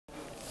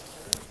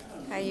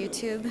Hi,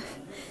 YouTube.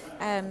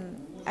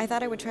 I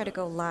thought I would try to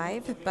go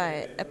live,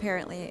 but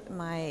apparently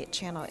my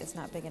channel is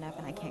not big enough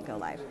and I can't go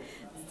live.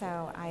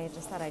 So I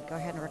just thought I'd go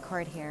ahead and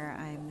record here.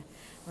 I'm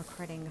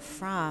recording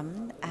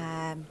from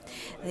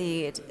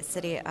the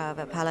city of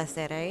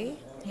Palacere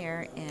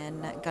here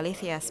in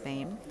Galicia,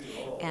 Spain,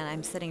 and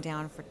I'm sitting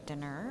down for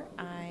dinner.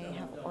 I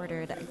have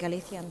ordered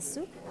Galician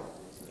soup.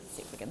 Let's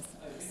see if we can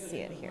see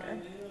it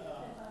here.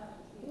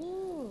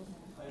 Ooh,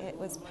 it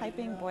was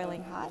piping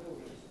boiling hot.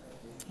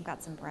 I've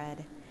got some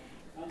bread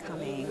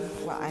coming.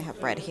 Well, I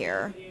have bread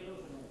here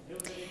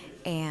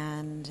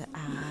and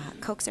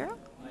Coke Zero.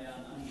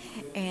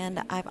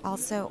 And I've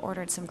also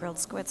ordered some grilled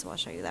squid, so I'll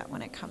show you that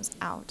when it comes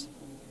out.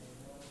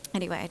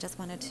 Anyway, I just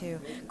wanted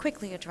to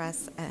quickly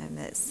address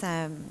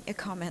some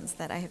comments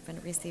that I have been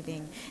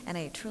receiving, and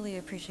I truly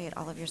appreciate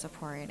all of your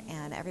support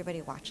and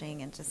everybody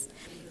watching and just,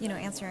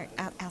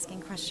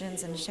 asking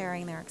questions and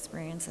sharing their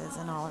experiences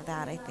and all of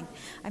that. I think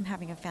I'm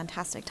having a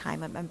fantastic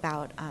time. I'm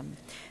about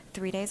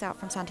 3 days out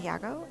from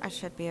Santiago. I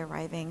should be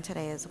arriving,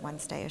 today is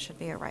Wednesday, I should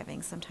be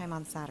arriving sometime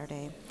on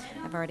Saturday.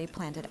 I've already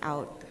planned it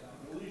out.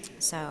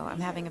 So I'm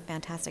having a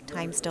fantastic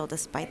time still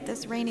despite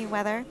this rainy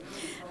weather.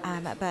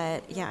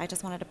 But yeah, I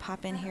just wanted to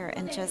pop in here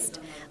and just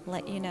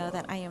let you know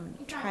that I am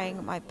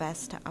trying my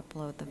best to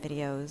upload the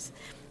videos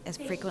as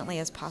frequently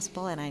as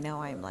possible. And I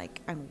know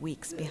I'm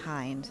weeks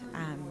behind.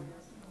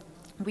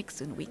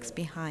 Weeks and weeks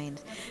behind,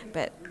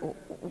 but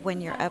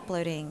when you're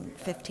uploading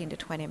 15 to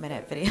 20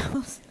 minute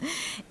videos,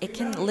 it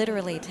can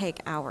literally take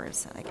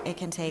hours. Like, it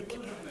can take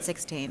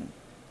 16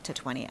 to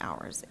 20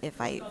 hours if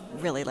I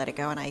really let it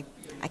go, and I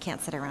can't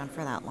sit around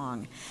for that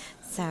long.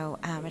 So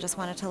I just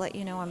wanted to let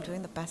you know I'm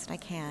doing the best I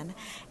can,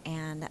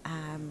 and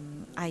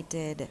I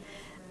did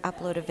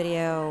upload a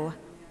video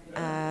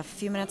a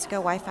few minutes ago.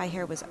 Wi-Fi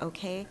here was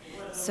okay,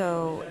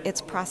 so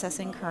it's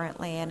processing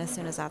currently, and as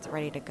soon as that's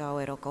ready to go,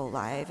 it'll go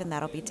live, and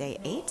that'll be day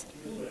 8.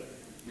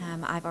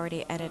 I've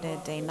already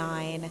edited day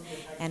 9,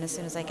 and as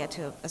soon as I get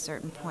to a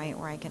certain point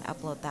where I can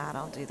upload that,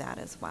 I'll do that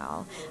as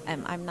well.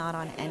 I'm not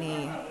on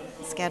any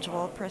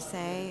schedule per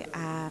se.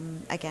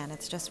 Again,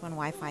 it's just when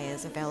Wi-Fi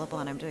is available,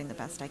 and I'm doing the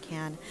best I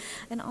can.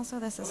 And also,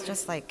 this is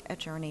just like a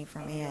journey for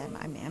me.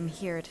 I'm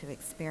here to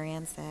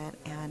experience it,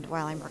 and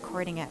while I'm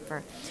recording it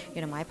for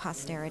my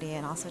posterity,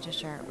 and also to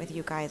share it with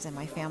you guys and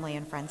my family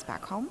and friends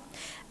back home.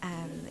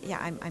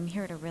 I'm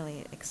here to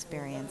really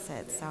experience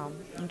it. So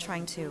I'm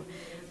trying to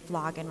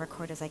vlog and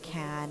record as I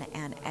can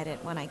and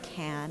edit when I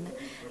can,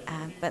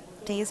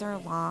 but days are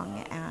long,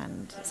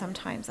 and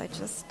sometimes I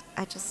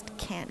just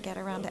can't get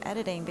around to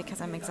editing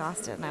because I'm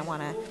exhausted and I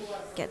want to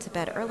get to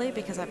bed early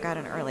because I've got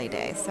an early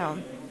day. So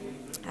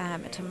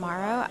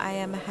tomorrow I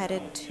am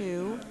headed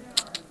to,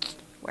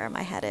 where am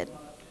I headed?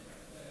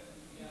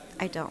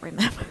 I don't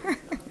remember.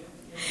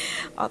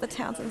 All the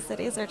towns and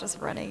cities are just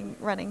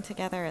running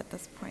together at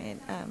this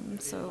point,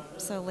 so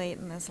late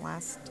in this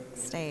last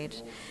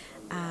stage,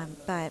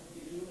 but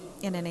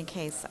in any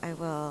case, I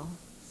will,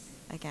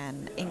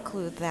 again,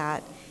 include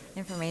that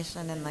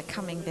information in the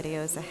coming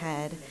videos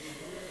ahead.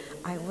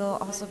 I will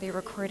also be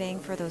recording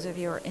for those of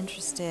you who are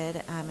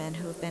interested and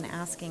who've been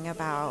asking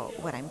about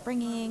what I'm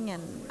bringing,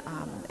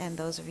 and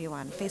those of you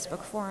on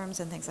Facebook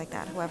forums and things like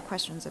that who have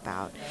questions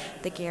about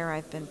the gear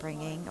I've been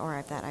bringing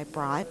or that I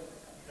brought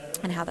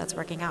and how that's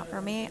working out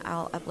for me.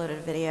 I'll upload a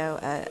video,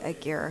 a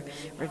gear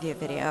review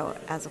video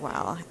as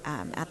well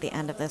at the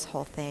end of this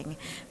whole thing.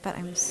 But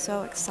I'm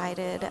so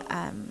excited.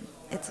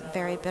 It's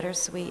very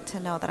bittersweet to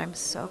know that I'm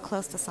so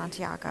close to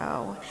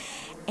Santiago,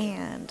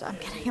 and I'm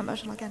getting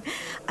emotional again,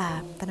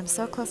 that I'm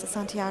so close to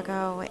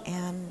Santiago,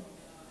 and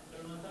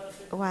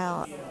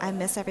while I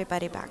miss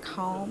everybody back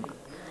home,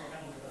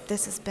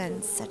 this has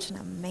been such an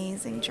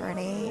amazing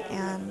journey,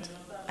 and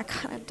I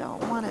kind of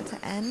don't want it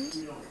to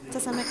end to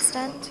some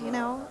extent,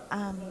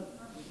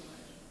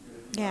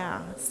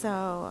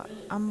 so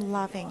I'm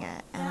loving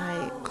it, and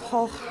I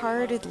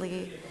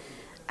wholeheartedly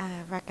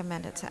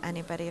recommend it to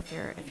anybody if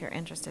you're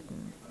interested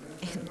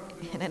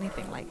in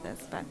anything like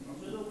this. But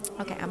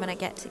okay, I'm gonna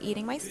get to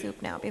eating my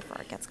soup now before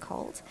it gets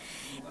cold,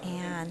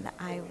 and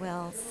I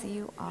will see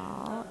you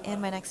all in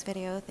my next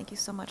video. Thank you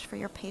so much for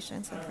your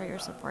patience and for your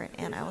support,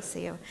 and I will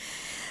see you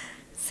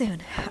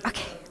soon.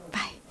 Okay.